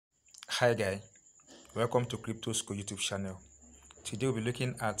Hi guys, welcome to Crypto School YouTube channel. Today we'll be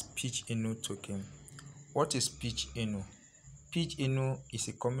looking at Pige Inu token. What is Pige Inu? Pige Inu is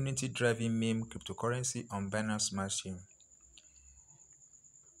a community-driven meme cryptocurrency on Binance Smart Chain.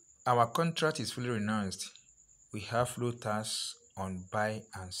 Our contract is fully renounced. We have low tax on buy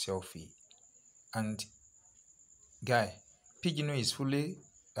and sell fee. And guy, Pige Inu is fully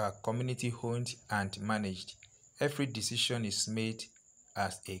community-owned and managed. Every decision is made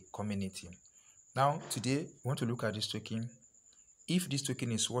as a community. Now, today, we want to look at this token. If this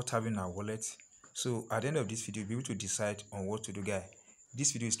token is worth having in our wallet, so at the end of this video, you'll be able to decide on what to do, guy.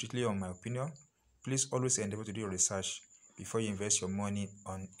 This video is strictly on my opinion. Please always endeavor to do your research before you invest your money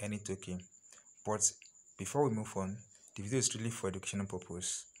on any token. But before we move on, the video is strictly for educational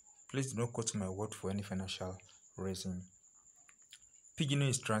purpose. Please do not quote my word for any financial reason. Pige Inu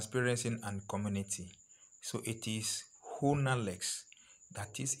is transparency and community. So it is ownerless.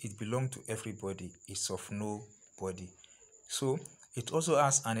 That is, it belongs to everybody. It's of nobody. So it also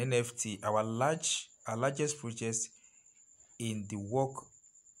has an NFT. Our largest project in the work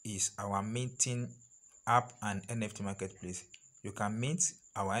is our minting app and NFT marketplace. You can mint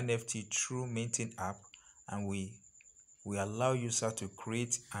our NFT through minting app, and we allow users to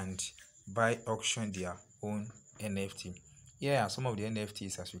create and buy auction their own NFT. Here are some of the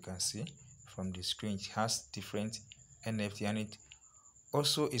NFTs, as you can see from the screen. It has different NFT, and it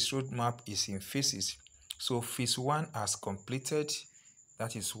also its roadmap is in phases. So phase 1 has completed.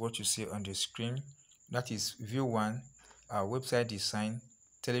 That is what you see on the screen. That is view 1, website design,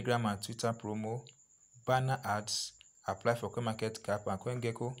 Telegram and Twitter promo, banner ads, apply for CoinMarketCap and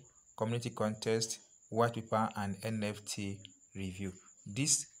CoinGecko, community contest, white paper and NFT review.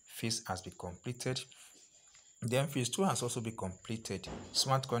 This phase has been completed. Then phase 2 has also been completed.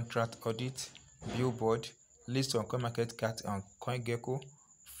 Smart contract audit, billboard, list on CoinMarketCap and CoinGecko,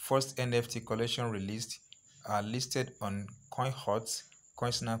 first NFT collection released, are listed on CoinHot,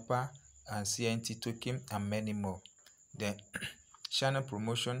 CoinSnapper, and CNT token, and many more. Then channel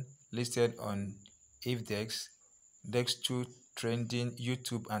promotion listed on AveDex, Dex2 trending,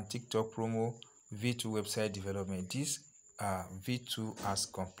 YouTube and TikTok promo, V2 website development. This V2 has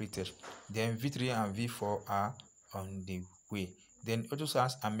completed. Then V3 and V4 are on the way. Then it also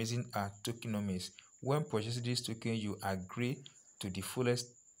has amazing tokenomics. When purchasing this token, you agree to the fullest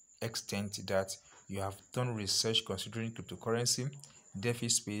extent that you have done research considering cryptocurrency, DeFi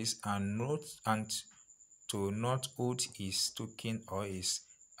space, and to not hold his token or his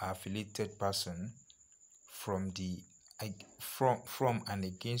affiliated person from and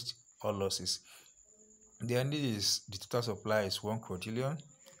against all losses. Then this is the total supply is 1 quadrillion,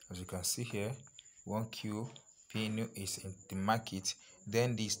 as you can see here. 1Q Pige Inu is in the market.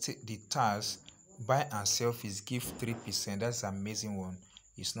 Then the TAS buy and sell fees give 3%. That's an amazing one.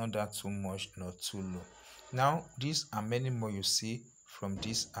 It's not that too much, not too low. Now these are many more you see from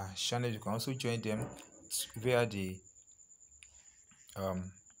this channel. You can also join them via the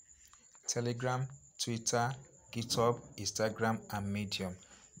Telegram, Twitter, GitHub, Instagram, and Medium.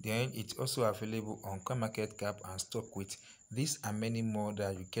 Then it's also available on CoinMarketCap and StockWith. These are many more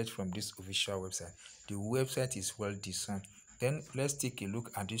that you get from this official website. The website is well designed. Then let's take a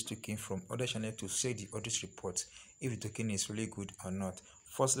look at this token from other channels to see the audit report, if the token is really good or not.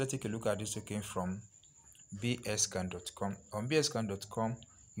 First, let's take a look at this token from bscan.com. On bscan.com,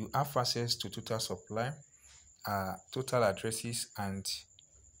 you have access to total supply, total addresses, and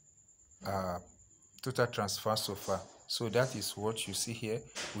total transfer so far. So that is what you see here.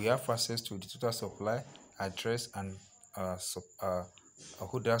 We have access to the total supply, address, and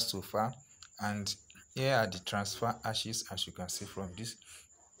holders so far. And here are the transfer hashes, as you can see from this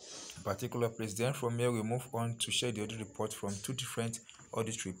particular place. Then from here we move on to share the audit report from 2 different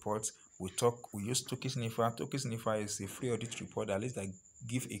audit reports. We use Token Sniffer. Token Sniffer is a free audit report that at least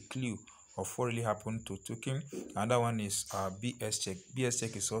give a clue of what really happened to token. Another one is BS Check. BS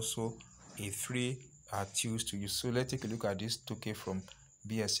Check is also a free tools to use. So let's take a look at this token from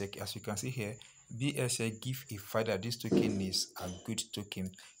BS Check. As you can see here, BS Check give a fact that this token is a good token.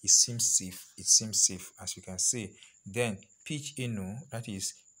 It seems safe, as you can see. Then Pige Inu, that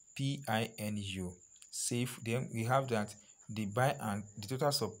is PINU, safe. Then we have that the buy and the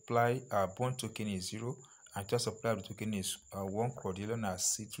total supply bond token is 0, and total supply of the token is 1 quadrillion, as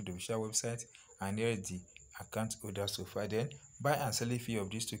seen through the official website. And here is the account holder so far. Then buy and selling fee of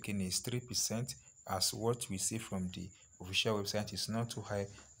this token is 3%, as what we see from the official website. Is not too high,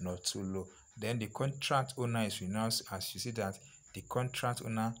 not too low. Then the contract owner is renounced, as you see that the contract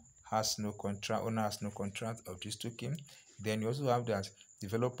owner has no contract of this token. Then you also have that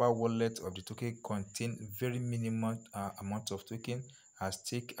developer wallet of the token contain very minimum amount of token, as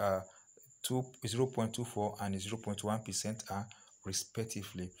take 0.24 and 0.1% are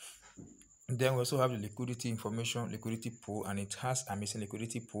respectively. Then we also have the liquidity information, liquidity pool, and it has amazing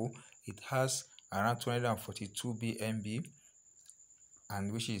liquidity pool. It has around 242 BNB,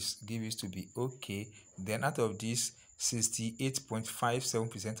 and which is give it to be okay. Then out of this,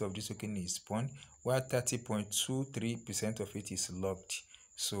 68.57% of this token is spawned, while 30.23% of it is locked.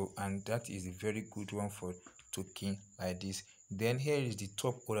 So, and that is a very good one for token like this. Then here is the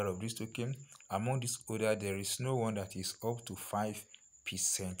top order of this token. Among this order, there is no one that is up to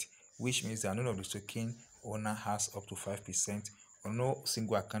 5%, which means that none of the token owner has up to 5%, or no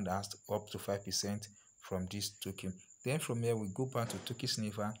single account that has up to 5% from this token. Then from here we go back to token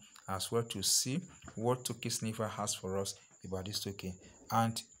sniffer as well to see what token sniffer has for us about this token.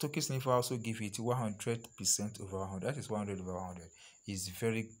 And token sniffer also give it 100% over 100. That is 100 over 100. It's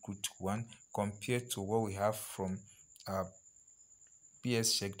very good one compared to what we have from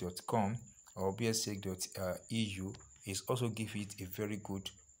bscheck.com or bscheck.eu. Is also give it a very good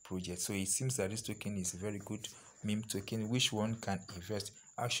project. So it seems that this token is a very good meme token which one can invest.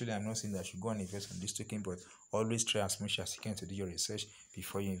 Actually, I'm not saying that you go and invest on this token, but always try as much as you can to do your research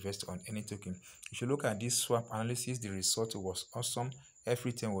before you invest on any token. If you look at this swap analysis, the result was awesome.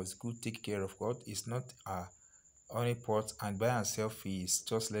 Everything was good. Take care of God. It's not on a port, and buy and sell fee is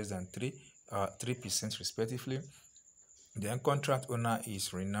just less than 3% respectively. The contract owner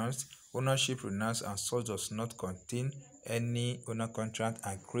is renounced, ownership renounced, and source does not contain any owner contract,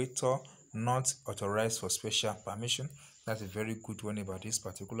 and creator not authorized for special permission. That's a very good one about this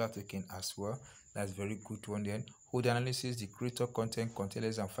particular token as well. That's very good one. Then hold analysis, the creator content contains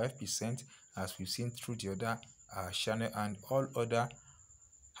less than 5%, as we've seen through the other channel, and all other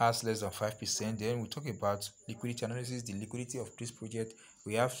has less than 5%. Then we talk about liquidity analysis, the liquidity of this project.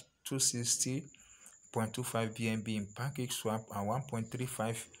 We have 260.25 BNB in PancakeSwap and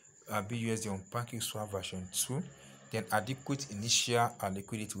 1.35 BUSD on PancakeSwap version 2. Then adequate initial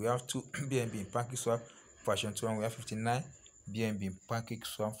liquidity. We have 2 BNB in PancakeSwap version 2, and we have 59 BNB in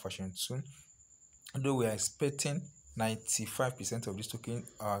PancakeSwap version 2. Although we are expecting 95% of this token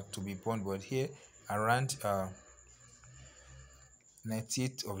to be burned, but here around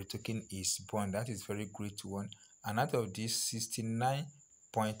 98 of the token is burned. That is very great one. And out of this,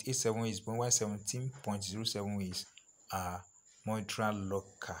 69.87 is burned, while 17.07 is moderate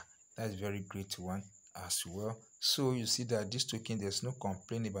locker. That's very great one as well. So you see that this token, there's no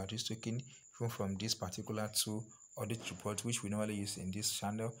complaint about this token even from this particular two audit report which we normally use in this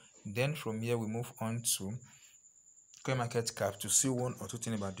channel. Then from here we move on to CoinMarketCap to see one or two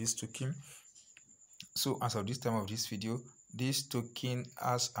things about this token. So as of this time of this video, this token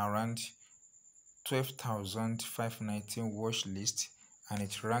has around 12,519 watch list, and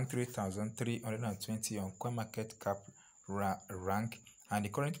it ranked 3,320 on CoinMarketCap rank, and the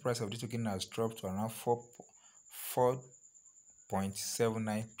current price of this token has dropped to around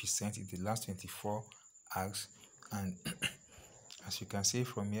 4.79% in the last 24 hours. And as you can see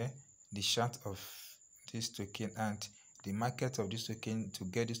from here, the chart of this token and the market of this token. To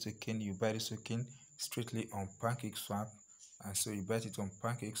get this token, you buy this token straightly on PancakeSwap, and so you buy it on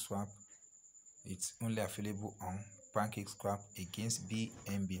PancakeSwap. It's only available on PancakeSwap against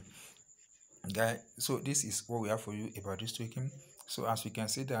BNB. Guys, so this is what we have for you about this token. So as we can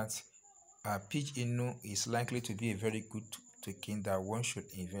see that Pige Inu is likely to be a very good token that one should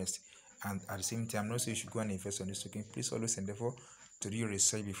invest, and at the same time, not say you should go and invest on this token. Please always endeavor to do your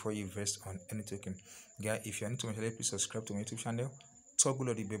research before you invest on any token. Guys, if you are new to my channel, please subscribe to my YouTube channel, toggle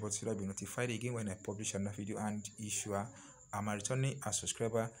on the bell button so that you'll be notified again when I publish another video. And if you are a returning a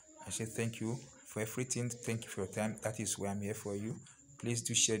subscriber, I say thank you for everything. Thank you for your time. That is why I'm here for you. Please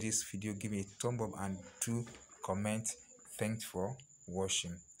do share this video, give me a thumb up, and do comment. Thanks for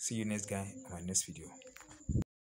watching. See you next guy on my next video.